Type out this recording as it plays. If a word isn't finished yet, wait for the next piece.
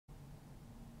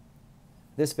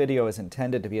This video is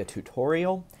intended to be a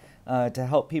tutorial to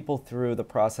help people through the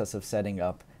process of setting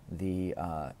up the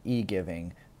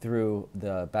e-giving through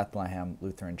the Bethlehem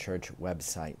Lutheran Church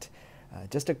website.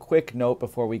 Just a quick note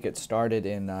before we get started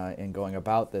in going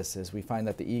about this is we find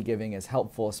that the e-giving is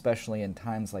helpful, especially in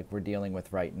times like we're dealing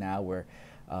with right now, where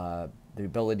the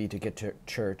ability to get to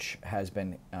church has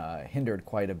been hindered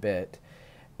quite a bit.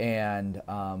 And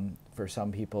for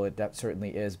some people, it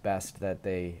certainly is best that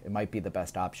it might be the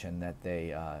best option that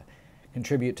they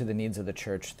contribute to the needs of the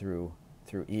church through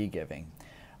e-giving.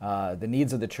 The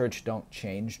needs of the church don't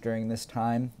change during this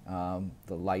time.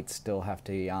 The lights still have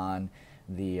to be on.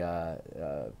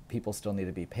 The people still need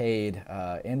to be paid,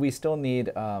 and we still need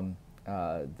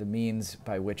the means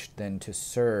by which then to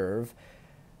serve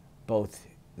both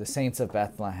the saints of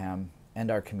Bethlehem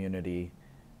and our community,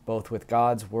 both with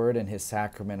God's word and his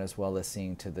sacrament, as well as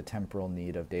seeing to the temporal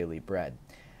need of daily bread.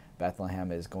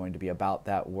 Bethlehem is going to be about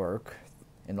that work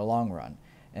in the long run.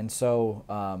 And so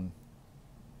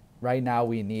right now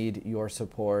we need your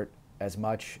support as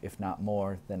much, if not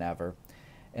more, than ever.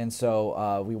 And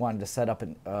so we wanted to set up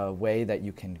a way that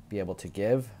you can be able to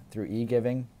give through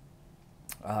e-giving.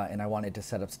 And I wanted to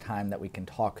set up time that we can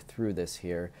talk through this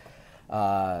here.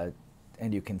 And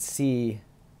you can see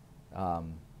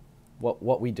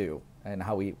what we do and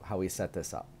how we set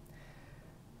this up.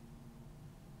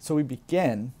 So we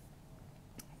begin,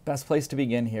 best place to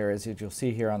begin here, as you'll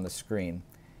see here on the screen,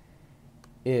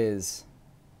 is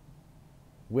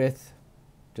with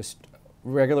just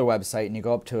regular website, and you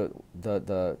go up to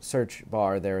the search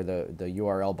bar there, the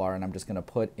URL bar, and I'm just going to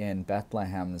put in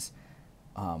Bethlehem's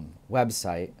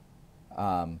website,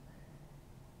 and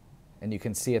you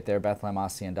can see it there,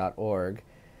 Church-Ossian.org.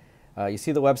 You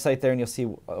see the website there, and you'll see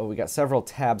we got several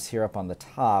tabs here up on the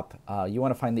top. You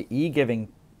want to find the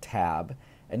e-giving tab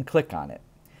and click on it.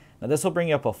 Now this will bring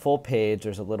you up a full page.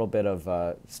 There's a little bit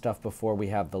of stuff before we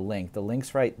have the link. The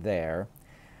link's right there.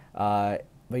 But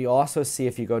you'll also see,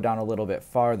 if you go down a little bit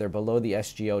farther, below the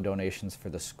SGO donations for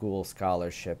the school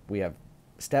scholarship, we have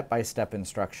step-by-step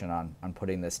instruction on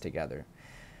putting this together.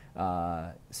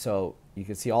 So you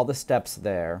can see all the steps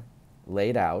there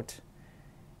laid out,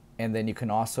 and then you can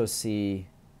also see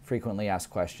frequently asked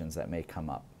questions that may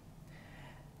come up.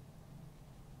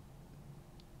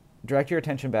 Direct your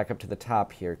attention back up to the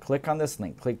top here. Click on this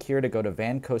link. Click here to go to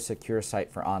Vanco's secure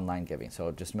site for online giving.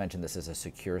 So just mention this is a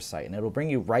secure site, and it'll bring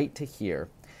you right to here.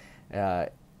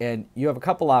 And you have a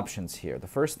couple options here. The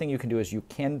first thing you can do is you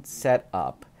can set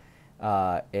up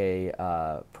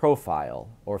a profile,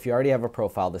 or if you already have a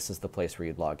profile, this is the place where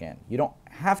you'd log in. You don't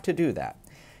have to do that.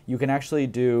 You can actually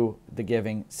do the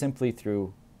giving simply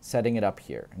through setting it up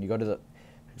here. And you go to the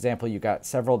example, you got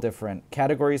several different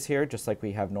categories here, just like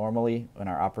we have normally in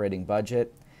our operating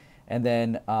budget. And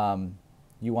then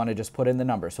you want to just put in the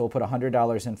number. So we'll put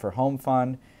 $100 in for home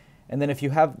fund. And then if you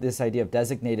have this idea of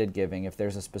designated giving, if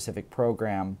there's a specific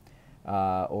program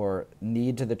or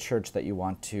need to the church that you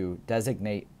want to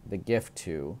designate the gift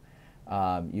to,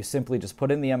 you simply just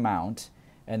put in the amount,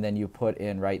 and then you put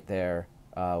in right there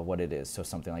what it is. So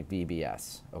something like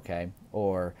VBS, okay?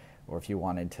 Or if you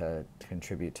wanted to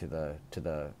contribute to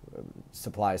the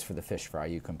supplies for the fish fry,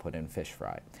 you can put in fish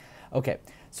fry. Okay,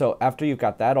 so after you've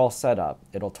got that all set up,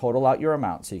 it'll total out your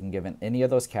amount. So you can give in any of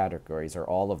those categories or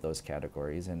all of those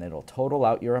categories, and it'll total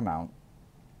out your amount.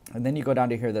 And then you go down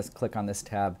to here, click on this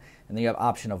tab, and then you have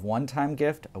option of one-time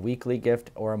gift, a weekly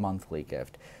gift, or a monthly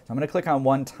gift. So I'm going to click on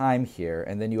one time here,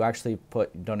 and then you actually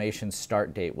put donation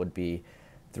start date would be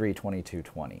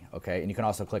 3/22/20, okay? And you can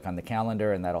also click on the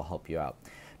calendar, and that'll help you out.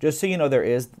 Just so you know, there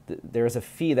is a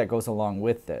fee that goes along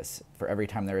with this for every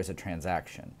time there is a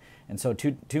transaction. And so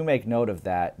to make note of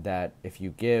that if you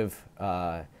give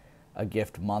a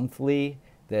gift monthly,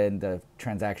 then the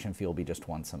transaction fee will be just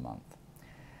once a month.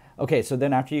 Okay, so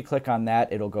then after you click on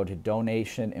that, it'll go to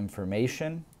donation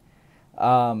information.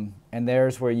 And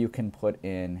there's where you can put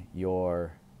in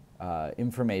your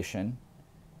information.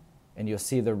 And you'll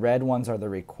see the red ones are the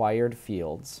required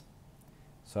fields.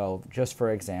 So just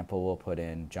for example, we'll put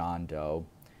in John Doe,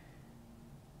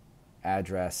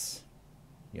 address,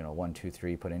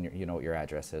 123, put in your, what your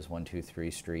address is,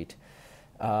 123 Street.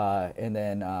 And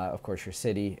then, of course, your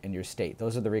city and your state.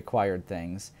 Those are the required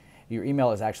things. Your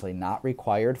email is actually not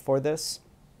required for this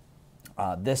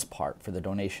part, for the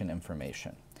donation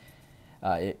information.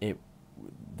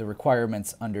 The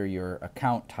requirements under your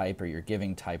account type or your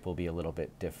giving type will be a little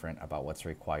bit different about what's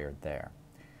required there.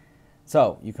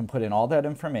 So you can put in all that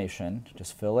information,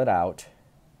 just fill it out,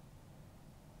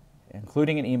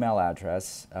 including an email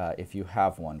address if you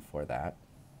have one for that.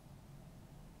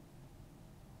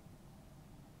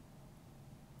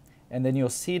 And then you'll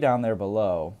see down there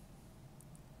below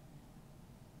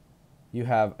you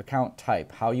have account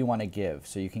type, how you want to give.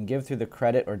 So you can give through the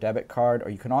credit or debit card, or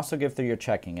you can also give through your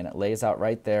checking, and it lays out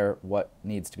right there what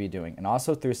needs to be doing. And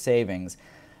also through savings,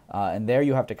 and there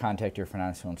you have to contact your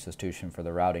financial institution for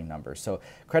the routing number. So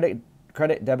credit,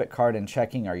 debit card, and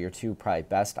checking are your two probably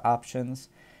best options.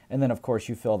 And then, of course,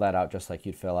 you fill that out just like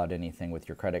you'd fill out anything with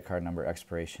your credit card number,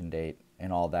 expiration date,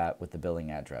 and all that with the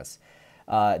billing address.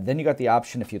 Then you got the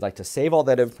option if you'd like to save all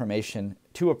that information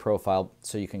to a profile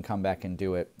so you can come back and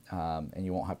do it, and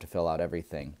you won't have to fill out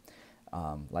everything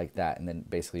like that. And then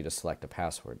basically just select a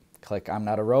password. Click I'm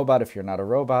not a robot if you're not a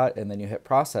robot, and then you hit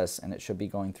process, and it should be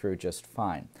going through just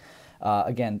fine.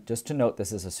 Again, just to note,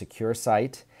 this is a secure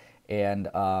site, and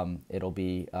it'll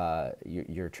be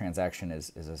your transaction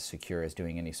is as secure as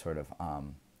doing any sort of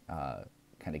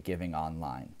kind of giving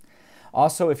online.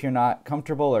 Also, if you're not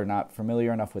comfortable or not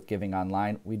familiar enough with giving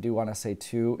online, we do want to say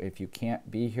too, if you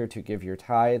can't be here to give your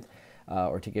tithe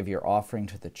or to give your offering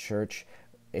to the church,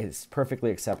 it's perfectly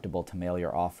acceptable to mail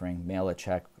your offering, mail a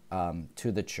check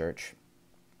to the church.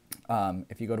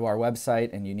 If you go to our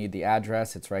website and you need the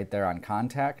address, it's right there on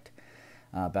contact.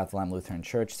 Bethlehem Lutheran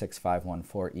Church,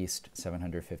 6514 East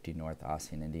 750 North,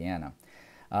 Ossian, Indiana.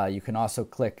 You can also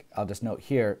click, I'll just note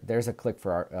here, there's a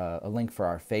link for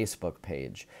our Facebook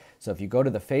page. So if you go to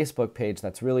the Facebook page,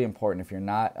 that's really important. If you're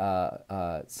not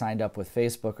signed up with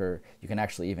Facebook, or you can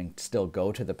actually even still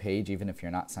go to the page even if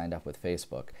you're not signed up with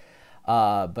Facebook.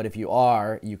 But if you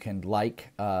are, you can like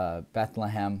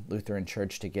Bethlehem Lutheran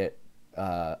Church to get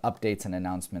updates and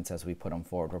announcements as we put them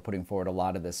forward. We're putting forward a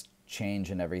lot of this change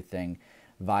and everything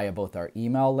via both our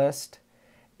email list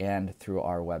and through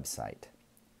our website.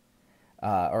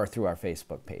 Or through our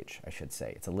Facebook page, I should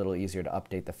say. It's a little easier to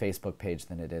update the Facebook page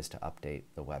than it is to update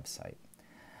the website.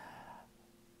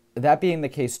 That being the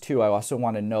case too, I also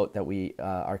want to note that we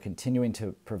are continuing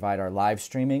to provide our live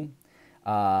streaming.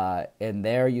 And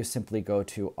there you simply go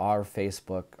to our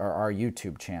Facebook or our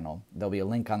YouTube channel. There'll be a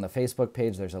link on the Facebook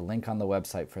page. There's a link on the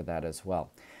website for that as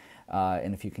well.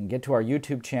 And if you can get to our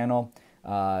YouTube channel,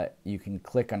 you can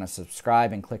click on a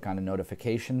subscribe and click on a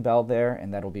notification bell there,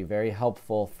 and that'll be very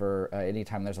helpful for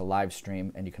anytime there's a live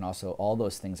stream. And you can also, all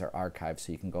those things are archived,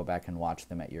 so you can go back and watch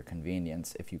them at your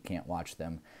convenience if you can't watch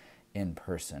them in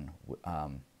person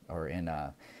or in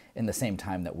the same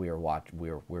time that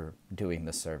we're doing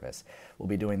the service. We'll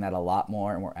be doing that a lot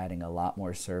more, and we're adding a lot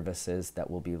more services that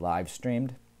will be live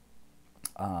streamed.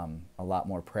 A lot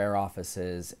more prayer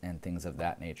offices and things of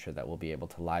that nature that we'll be able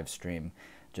to live stream,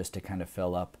 just to kind of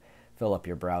fill up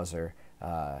your browser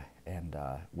and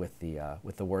with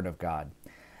the Word of God.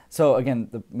 So again,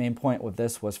 the main point with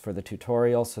this was for the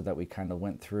tutorial, so that we kind of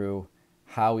went through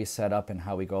how we set up and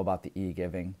how we go about the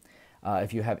e-giving.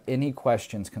 If you have any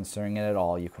questions concerning it at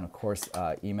all, you can of course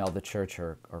email the church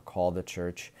or call the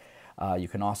church. You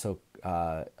can also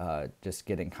just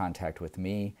get in contact with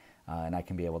me, and I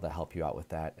can be able to help you out with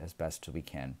that as best as we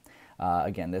can.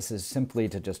 Again, this is simply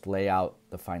to just lay out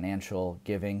the financial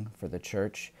giving for the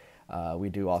church. We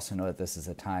do also know that this is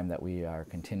a time that we are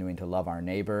continuing to love our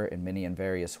neighbor in many and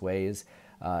various ways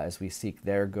as we seek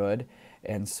their good.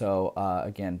 And so,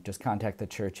 again, just contact the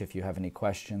church if you have any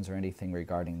questions or anything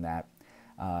regarding that.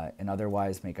 And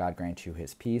otherwise, may God grant you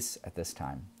his peace at this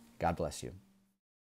time. God bless you.